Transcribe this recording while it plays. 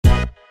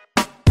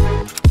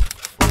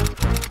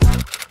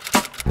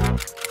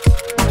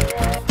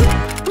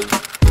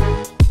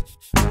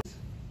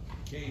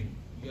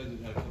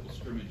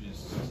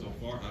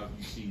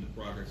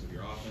the progress of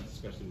your offense,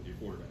 especially with your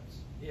quarterbacks?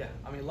 Yeah,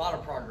 I mean, a lot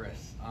of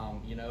progress.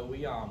 You know,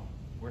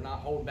 we're not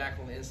holding back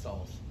on the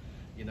installs.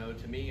 You know,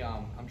 to me,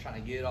 I'm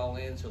trying to get it all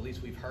in, so at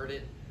least we've heard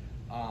it.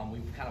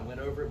 We've kind of went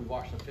over it. We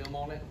watched the film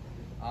on it,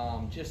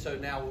 just so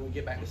now when we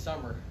get back to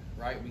summer,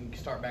 right, we can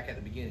start back at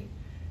the beginning.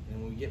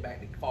 And when we get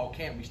back to fall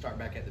camp, we start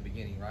back at the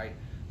beginning, right?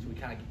 So we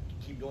kind of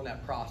keep doing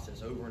that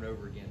process over and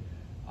over again.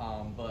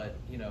 But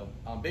you know,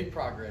 big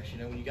progress. You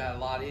know, when you got a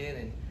lot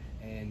in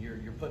and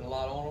you're putting a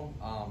lot on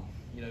them.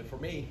 You know, for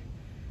me,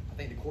 I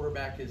think the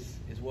quarterback is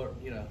what,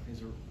 you know,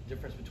 is the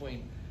difference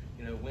between,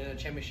 you know, winning a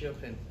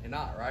championship and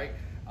not, right?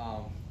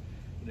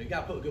 You know, you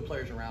got to put good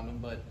players around them,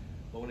 but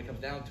when it comes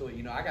down to it,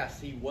 you know, I got to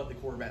see what the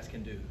quarterbacks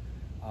can do.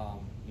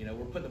 You know,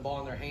 we're putting the ball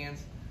in their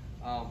hands.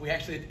 We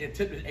actually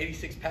attempted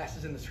 86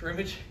 passes in the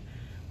scrimmage.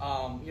 You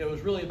know, it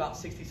was really about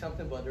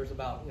 60-something, but there's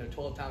about, you know,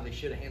 12 times they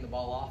should have handed the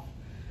ball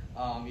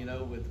off, you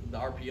know, with the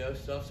RPO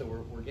stuff, so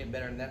we're getting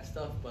better in that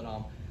stuff. But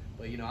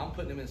you know, I'm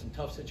putting them in some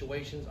tough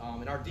situations,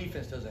 and our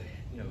defense does a,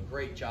 you know,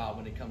 great job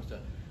when it comes to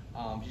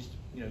just,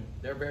 you know,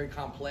 they're very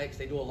complex.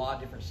 They do a lot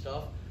of different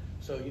stuff.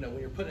 So, you know, when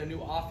you're putting a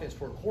new offense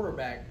for a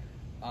quarterback,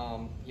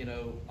 you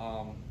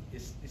know,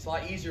 it's a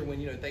lot easier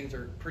when, you know, things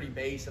are pretty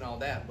base and all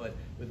that. But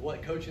with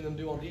what coaching them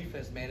do on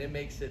defense, man, it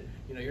makes it,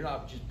 you know, you're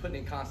not just putting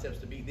in concepts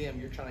to beat them.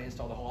 You're trying to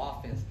install the whole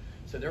offense.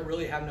 So they're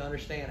really having to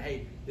understand,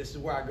 hey, this is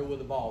where I go with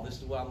the ball. This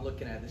is what I'm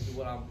looking at. This is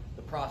what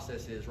the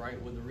process is, right,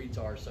 what the reads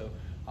are. So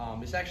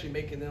it's actually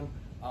making them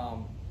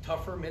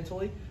tougher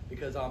mentally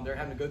because they're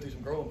having to go through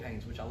some growing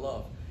pains, which I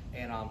love.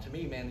 And to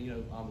me, man, you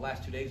know,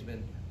 last 2 days have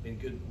been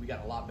good. We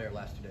got a lot better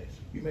last 2 days.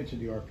 You mentioned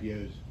the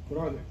RPOs.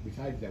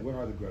 Besides that, what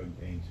are the growing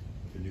pains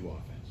with the new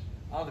offense?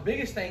 The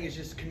biggest thing is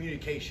just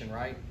communication,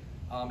 right?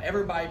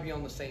 Everybody be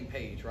on the same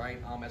page, right?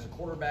 As a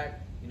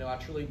quarterback, you know, I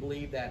truly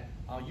believe that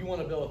you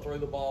want to be able to throw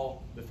the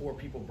ball before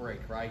people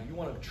break, right? You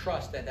want to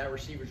trust that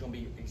receiver is going to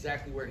be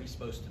exactly where he's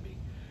supposed to be,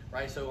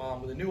 right? So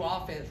with a new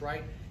offense,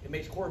 right, it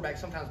makes quarterbacks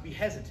sometimes be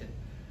hesitant,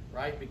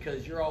 right?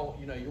 Because you're all,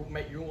 you know, you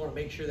want to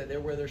make sure that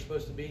they're where they're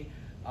supposed to be,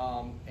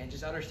 and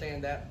just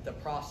understand that the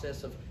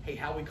process of, hey,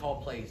 how we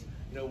call plays,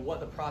 you know, what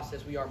the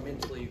process we are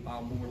mentally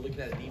when we're looking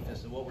at the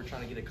defense and what we're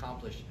trying to get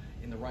accomplished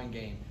in the run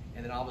game.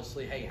 And then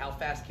obviously, hey, how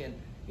fast can,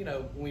 you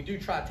know, when we do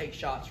try to take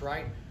shots,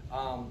 right?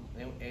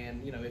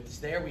 And you know, if it's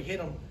there, we hit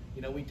them,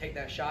 you know, we take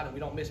that shot and we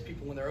don't miss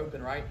people when they're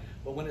open, right?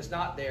 But when it's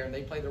not there and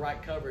they play the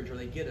right coverage or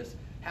they get us,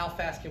 how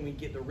fast can we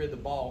get rid of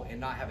the ball and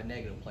not have a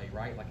negative play,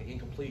 right? Like an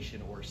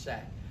incompletion or a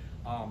sack.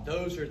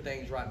 Those are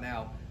things right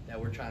now that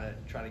we're trying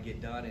to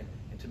get done.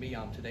 And to me,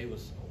 today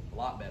was a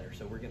lot better.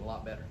 So we're getting a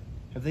lot better.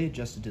 Have they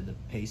adjusted to the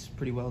pace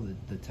pretty well,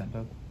 the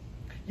tempo?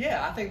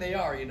 Yeah, I think they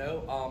are, you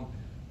know.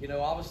 You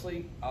know,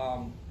 obviously,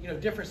 you know,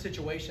 different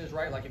situations,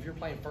 right? Like if you're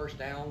playing first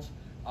downs,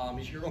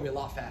 you're going to be a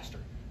lot faster,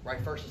 right?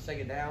 First and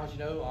second downs, you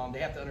know, they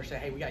have to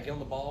understand, hey, we got to get on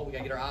the ball, we got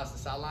to get our eyes to the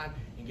sideline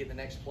and get the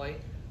next play.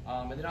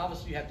 And then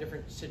obviously you have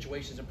different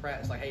situations in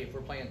practice, like, hey, if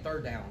we're playing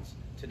third downs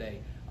today,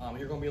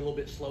 you're going to be a little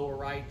bit slower,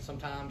 right?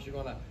 Sometimes you're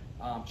going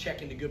to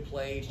check into good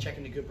plays, check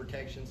into good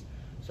protections.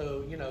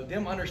 So, you know,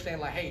 them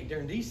understand, like, hey,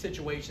 during these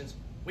situations,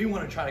 we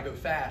want to try to go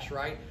fast,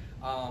 right?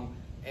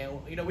 And,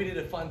 you know, we did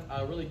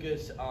a really good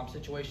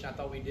situation I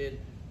thought we did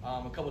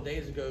a couple of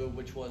days ago,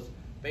 which was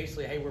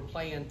basically, hey, we're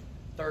playing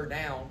third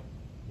down,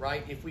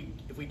 right? If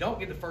we don't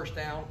get the first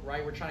down,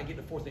 right, we're trying to get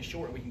the fourth and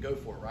short and we can go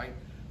for it, right?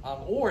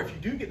 Or if you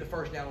do get the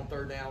first down on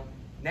third down,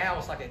 now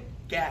it's like a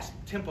gas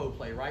tempo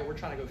play, right? We're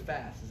trying to go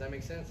fast. Does that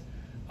make sense?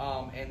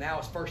 And now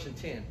it's 1st and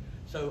 10.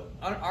 So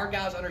our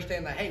guys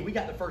understand that, hey, we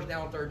got the first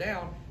down on third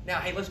down. Now,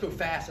 hey, let's go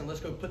fast and let's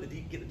go get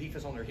the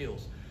defense on their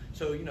heels.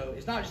 So, you know,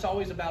 it's not just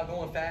always about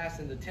going fast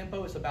and the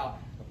tempo. It's about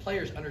the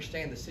players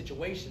understand the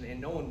situation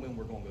and knowing when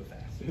we're going to go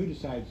fast. So who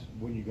decides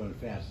when you're going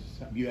fast?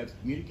 Do you have to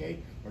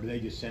communicate, or do they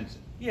just sense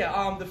it?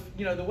 Yeah,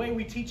 you know, the way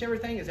we teach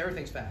everything is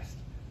everything's fast,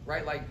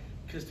 right? Like,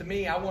 because to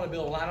me, I want to be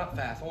able to line up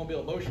fast. I want to be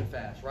able to motion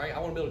fast, right? I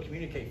want to be able to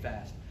communicate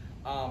fast.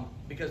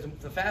 Because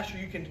the faster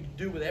you can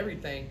do with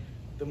everything,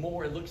 the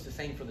more it looks the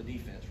same for the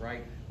defense,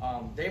 right?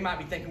 They might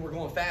be thinking we're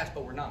going fast,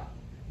 but we're not.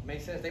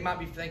 Makes sense? They might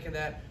be thinking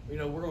that, you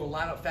know, we're going to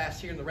line up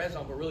fast here in the red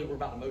zone, but really we're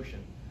about the motion.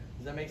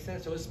 Does that make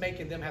sense? So it's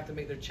making them have to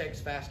make their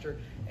checks faster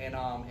and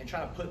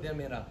trying to put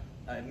them in a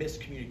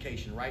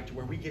miscommunication, right, to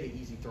where we get an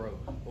easy throw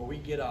or we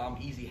get an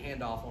easy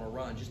handoff on a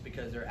run just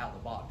because they're out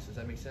the box. Does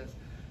that make sense?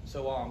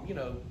 So, you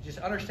know, just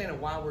understanding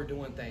why we're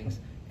doing things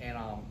and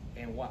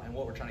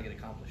what we're trying to get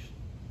accomplished.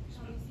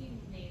 Have you seen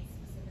Nate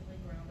specifically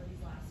grow over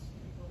these last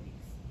 3-4 weeks?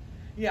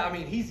 Yeah, I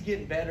mean, he's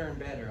getting better and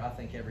better, I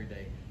think, every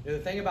day. You know,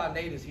 the thing about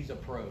Nate is he's a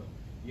pro.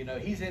 You know,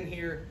 he's in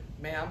here,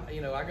 man. You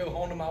know, I go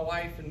home to my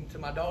wife and to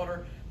my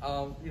daughter,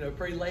 you know,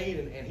 pretty late,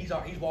 and he's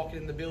walking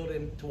in the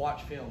building to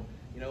watch film.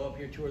 You know, up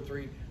here 2 or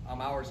 3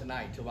 hours a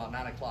night till about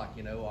 9 o'clock.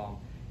 You know,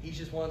 he's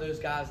just one of those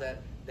guys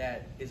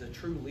that is a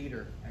true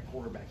leader at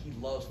quarterback. He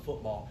loves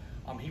football.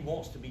 He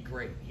wants to be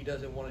great. He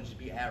doesn't want to just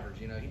be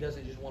average. You know, he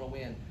doesn't just want to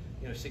win,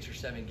 you know, 6 or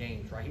 7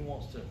 games, right? He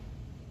wants to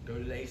go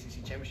to the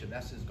ACC championship.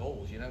 That's his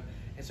goals, you know.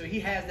 And so he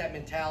has that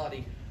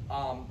mentality.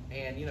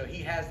 And, you know,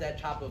 he has that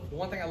type of – the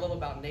one thing I love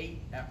about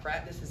Nate at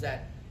practice is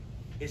that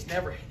it's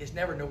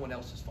never no one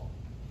else's fault.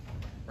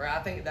 Right?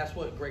 I think that's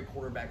what great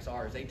quarterbacks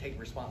are, is they take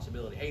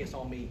responsibility. Hey, it's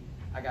on me.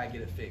 I got to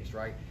get it fixed,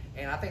 right?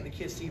 And I think the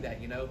kids see that,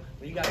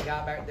 When you got a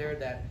guy back there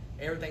that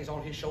everything's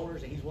on his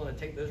shoulders and he's willing to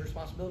take those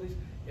responsibilities,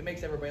 it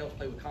makes everybody else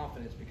play with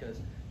confidence because,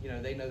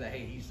 they know that,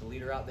 hey, he's the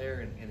leader out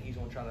there and he's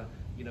going to try to,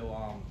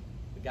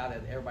 the guy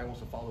that everybody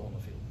wants to follow on the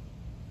field.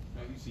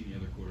 How have you seen the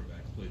other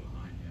quarterbacks play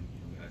behind him?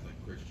 Guys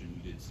like Christian,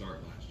 who did start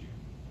last year.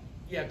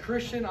 Yeah,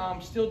 Christian,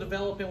 still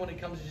developing when it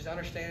comes to just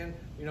understanding,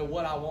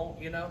 what I want,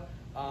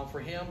 for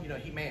him,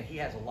 he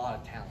has a lot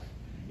of talent.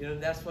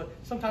 That's what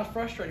sometimes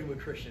frustrating with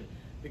Christian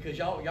because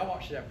y'all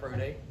watch that pro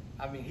day.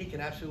 I mean, he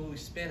can absolutely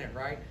spin it,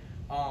 right?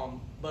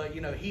 But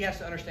he has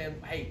to understand,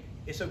 hey,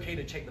 it's okay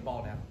to take the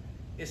ball down.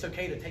 It's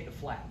okay to take the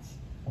flats,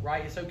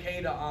 right? It's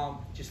okay to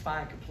just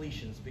find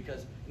completions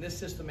because in this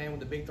system, man, when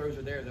the big throws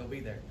are there, they'll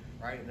be there,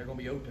 right? And they're going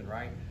to be open,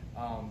 right?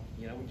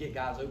 We get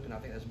guys open. I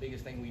think that's the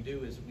biggest thing we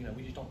do is,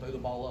 we just don't throw the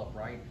ball up,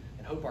 right?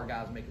 And hope our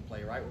guys make a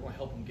play, right? We're going to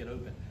help them get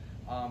open.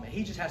 And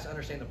he just has to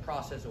understand the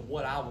process of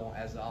what I want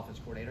as the offense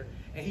coordinator.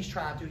 And he's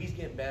trying to. He's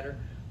getting better,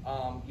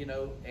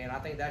 and I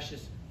think that's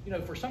just,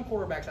 for some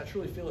quarterbacks, I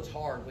truly feel it's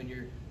hard when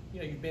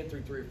you've been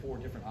through 3 or 4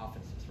 different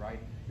offenses, right?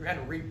 You're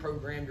having to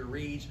reprogram your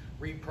reads,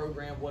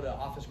 reprogram what an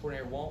offense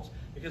coordinator wants.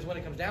 Because when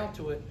it comes down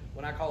to it,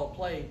 when I call a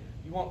play,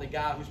 you want the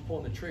guy who's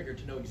pulling the trigger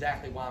to know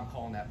exactly why I'm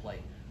calling that play.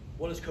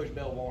 What does Coach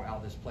Bell want out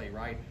of this play,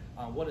 right?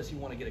 What does he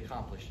want to get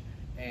accomplished?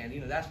 And,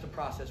 that's the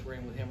process we're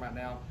in with him right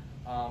now.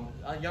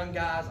 Young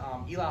guys,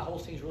 Eli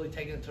Holstein's really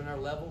taking it to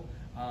another level.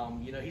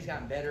 He's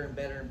gotten better and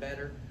better and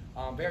better.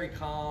 Very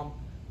calm,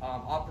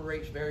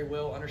 operates very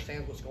well,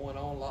 understands what's going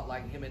on, a lot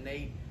like him and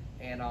Nate.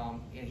 And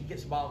he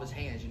gets the ball in his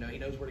hands, he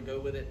knows where to go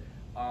with it.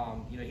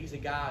 He's a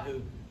guy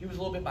who, he was a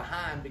little bit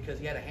behind because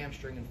he had a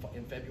hamstring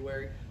in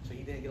February, so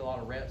he didn't get a lot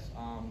of reps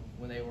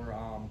when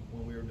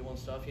we were doing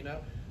stuff,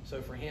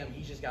 So for him,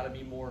 he's just got to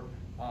be more,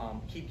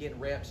 keep getting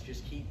reps,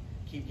 just keep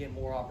getting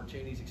more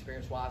opportunities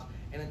experience-wise.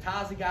 And then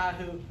Ty's a guy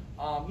who,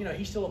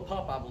 he's still a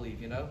pup, I believe,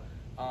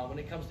 When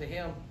it comes to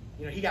him,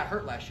 he got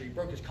hurt last year. He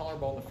broke his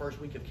collarbone the first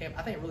week of camp.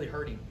 I think it really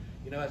hurt him,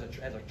 as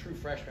a true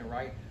freshman,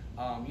 right?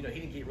 He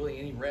didn't get really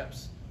any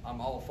reps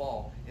all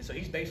fall. And so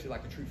he's basically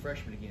like a true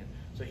freshman again.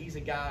 So he's a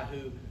guy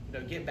who,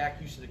 getting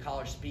back used to the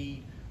college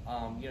speed,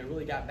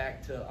 really got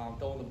back to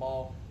throwing the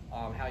ball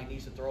how he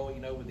needs to throw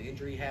it, with the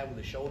injury he had with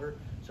his shoulder.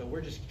 So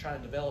we're just trying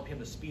to develop him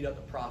to speed up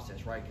the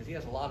process, right? Because he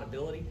has a lot of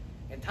ability.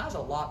 And Ty's a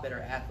lot better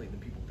athlete than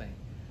people think.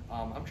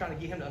 I'm trying to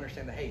get him to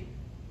understand that, hey,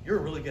 you're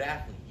a really good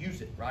athlete.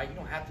 Use it, right? You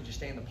don't have to just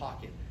stay in the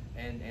pocket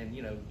and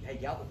hey,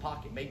 get out the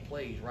pocket, make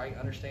plays, right?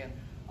 Understand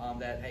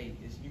that, hey,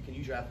 you can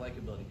use your athletic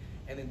ability.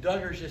 And then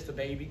Duggar's just a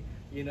baby.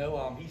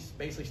 He's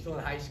basically still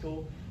in high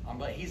school.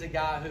 But he's a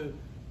guy who,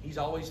 he's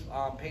always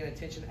paying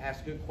attention,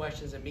 asks good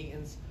questions in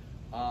meetings.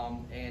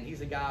 And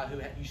he's a guy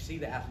who, you see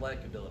the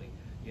athletic ability.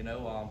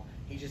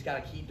 He's just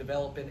got to keep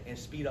developing and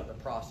speed up the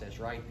process,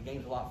 right? The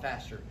game's a lot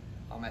faster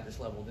at this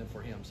level than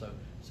for him.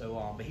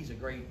 But he's a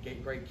great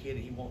kid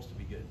and he wants to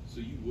be good. So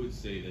you would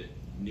say that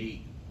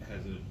Nate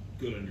has a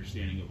good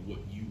understanding of what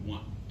you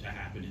want to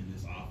happen in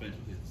this offense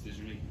with his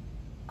decision making?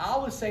 I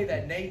would say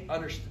that Nate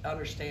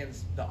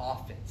understands the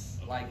offense.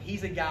 Like,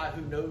 he's a guy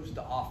who knows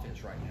the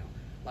offense right now.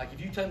 Like, if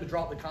you tell him to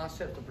drop the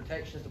concept of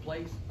protections to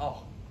plays,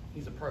 oh,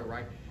 he's a pro,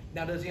 right?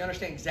 Now, does he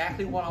understand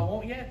exactly what I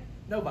want yet?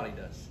 Nobody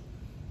does.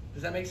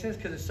 Does that make sense?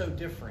 Because it's so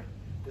different.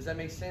 Does that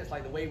make sense?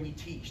 Like the way we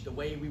teach, the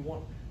way we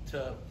want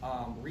to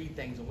read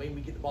things, the way we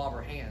get the ball out of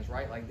our hands,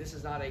 right? Like, this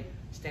is not a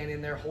stand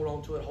in there, hold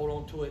on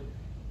to it,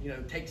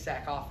 take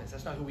sack offense.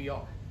 That's not who we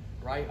are,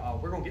 right?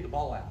 We're going to get the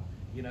ball out.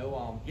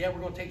 Yeah, we're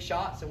going to take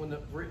shots, and when the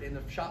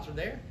shots are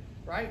there,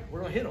 right, we're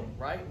going to hit them,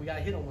 right? We got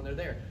to hit them when they're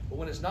there. But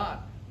when it's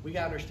not, we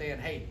got to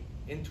understand, hey,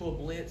 into a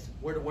blitz,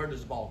 where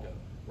does the ball go,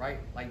 right?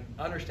 Like,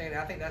 understand.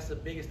 I think that's the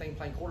biggest thing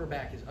playing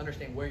quarterback is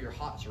understand where your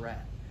hots are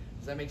at.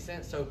 Does that make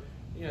sense? So,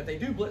 if they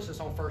do blitz us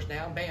on first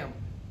down, bam,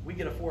 we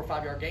get a 4 or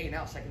 5 yard gain,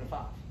 now 2nd and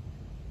 5.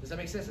 Does that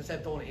make sense? Instead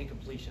of throwing an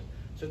incompletion.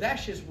 So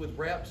that's just with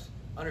reps,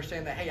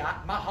 understand that, hey,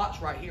 my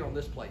hot's right here on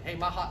this play. Hey,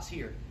 my hot's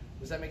here.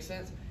 Does that make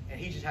sense? And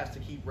he just has to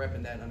keep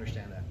repping that and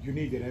understand that. You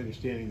need that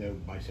understanding, though,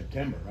 by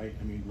September, right?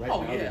 I mean, right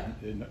now, yeah.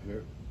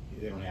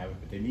 they don't have it,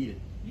 but they need it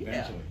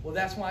eventually. Yeah. Well,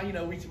 that's why,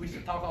 we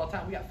talk all the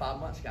time. We got 5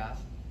 months, guys,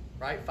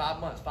 right?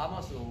 5 months. 5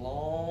 months is a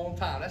long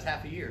time. That's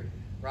half a year,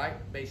 right?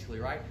 Basically,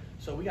 right?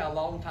 So we got a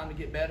long time to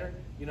get better.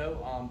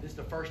 This is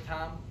the first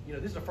time,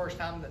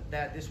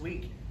 that this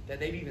week that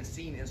they've even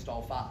seen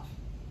install 5.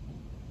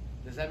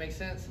 Does that make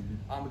sense?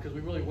 Mm-hmm. Because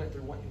we really went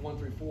through 1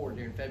 through 4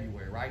 during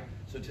February, right?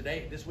 So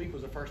this week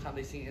was the first time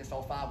they've seen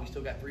install 5. We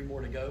still got 3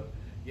 more to go,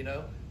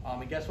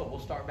 And guess what? We'll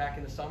start back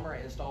in the summer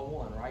and install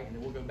 1, right? And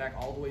then we'll go back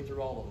all the way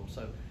through all of them.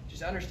 So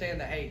just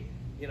understand that, hey,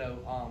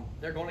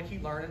 they're going to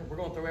keep learning. We're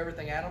going to throw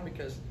everything at them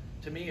because,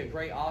 to me, a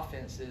great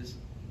offense is,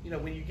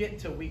 when you get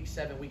to week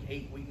 7, week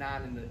 8, week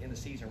 9 in the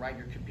season, right?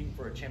 You're competing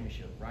for a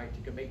championship, right? To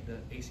go make the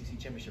ACC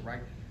championship,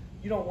 right?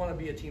 You don't want to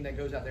be a team that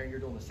goes out there and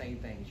you're doing the same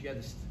things. You have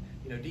this,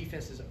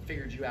 defenses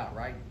figured you out,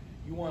 right?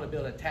 you want to be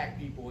able to attack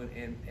people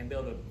and be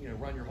able to, you know,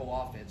 run your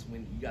whole offense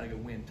when you got to go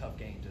win tough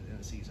games in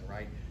the season,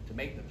 right? To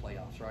make the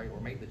playoffs, right? Or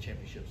make the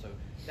championship. So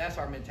that's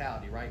our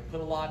mentality, right?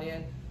 Put a lot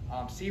in,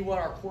 see what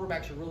our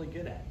quarterbacks are really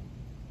good at.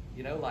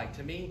 You know, like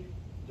to me,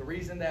 the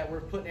reason that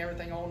we're putting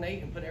everything on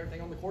Nate and putting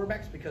everything on the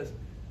quarterbacks because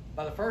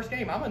by the first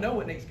game, I'm going to know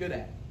what Nate's good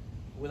at.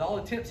 With all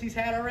the attempts he's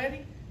had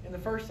already in the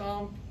first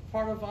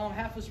part of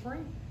half of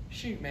spring,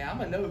 shoot, man, I'm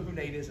going to know who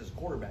Nate is as a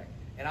quarterback.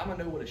 And I'm going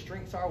to know what his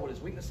strengths are, what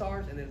his weaknesses are,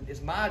 and then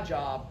it's my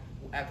job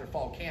after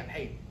fall camp,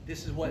 hey,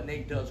 this is what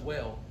Nate does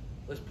well.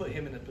 Let's put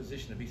him in a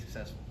position to be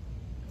successful.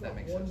 If that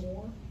makes sense. One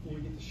more before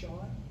we get the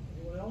shot.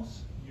 Anyone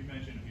else? You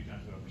mentioned a few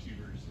times about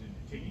receivers and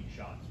taking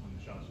shots when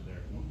the shots are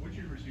there. Which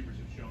of your receivers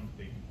have shown that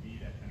they can be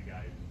that kind of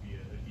guy who can be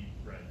a deep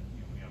threat,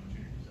 you know, when the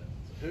opportunity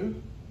presents itself? Who?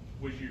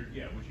 Which of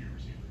your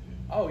receivers?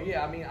 Oh,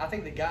 yeah. I mean, I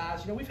think the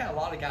guys, you know, we've had a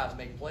lot of guys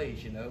make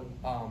plays, you know.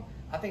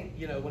 I think,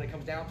 you know, when it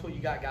comes down to it,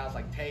 you got guys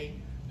like Tay,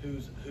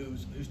 who's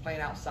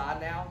playing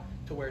outside now,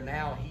 to where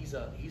now he's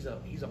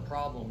a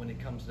problem when it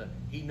comes to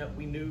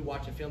we knew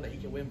watching film that he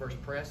can win versus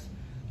press.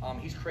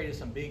 He's created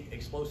some big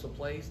explosive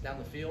plays down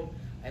the field,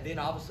 and then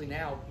obviously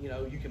now you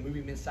know you can move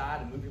him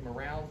inside and move him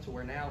around to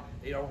where now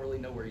they don't really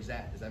know where he's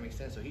at. Does that make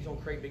sense? So he's gonna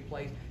create big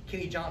plays.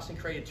 Kenny Johnson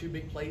created 2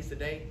 big plays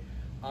today.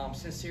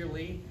 Sincere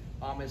Lee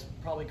has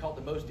probably caught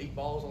the most deep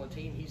balls on the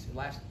team. He's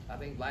last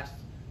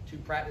 2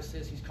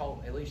 practices he's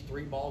caught at least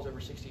 3 balls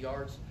over 60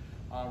 yards.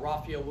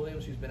 Raphael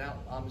Williams, who's been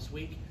out this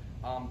week,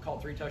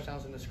 caught 3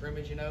 touchdowns in the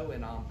scrimmage, you know,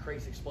 and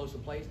creates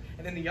explosive plays.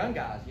 And then the young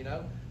guys, you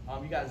know,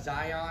 you got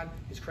Zion,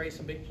 who's created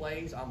some big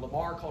plays.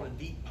 Lamar caught a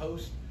deep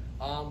post,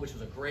 which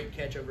was a great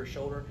catch over his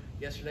shoulder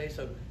yesterday.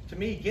 So to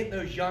me, getting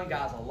those young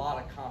guys a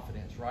lot of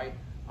confidence, right?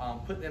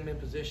 Put them in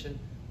position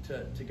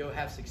to go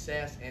have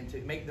success and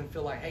to make them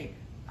feel like, hey,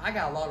 I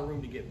got a lot of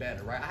room to get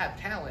better, right? I have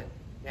talent.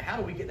 Now, how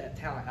do we get that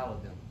talent out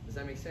of them? Does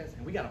that make sense?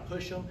 And we got to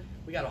push them.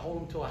 We got to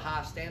hold them to a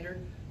high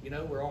standard. You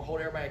know, we're going to hold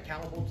everybody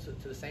accountable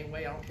to the same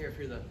way. I don't care if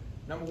you're the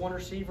number 1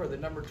 receiver or the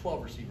number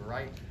 12 receiver,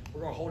 right?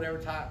 We're going to hold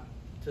every time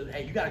to,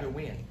 hey, you got to go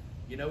win.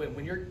 You know, and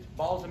when your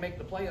ball's to make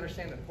the play,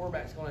 understand that the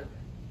quarterback's going to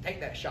take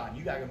that shot. And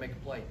you got to go make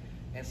a play.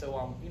 And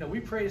so, you know, we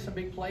created some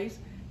big plays,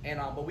 and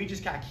but we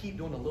just got to keep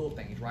doing the little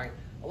things, right?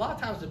 A lot of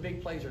times the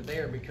big plays are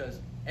there because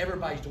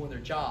everybody's doing their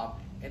job,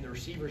 and the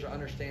receivers are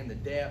understanding the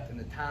depth and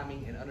the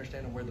timing and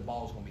understanding where the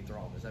ball is going to be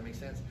thrown. Does that make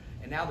sense?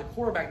 And now the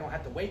quarterback don't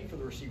have to wait for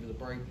the receiver to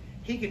break.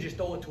 He can just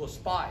throw it to a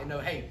spot and know,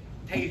 hey,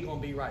 Tay's going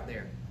to be right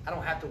there. I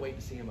don't have to wait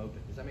to see him open.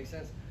 Does that make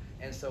sense?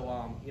 And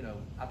so, you know,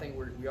 I think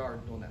we are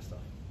doing that stuff.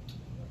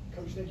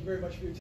 Coach, thank you very much for your time.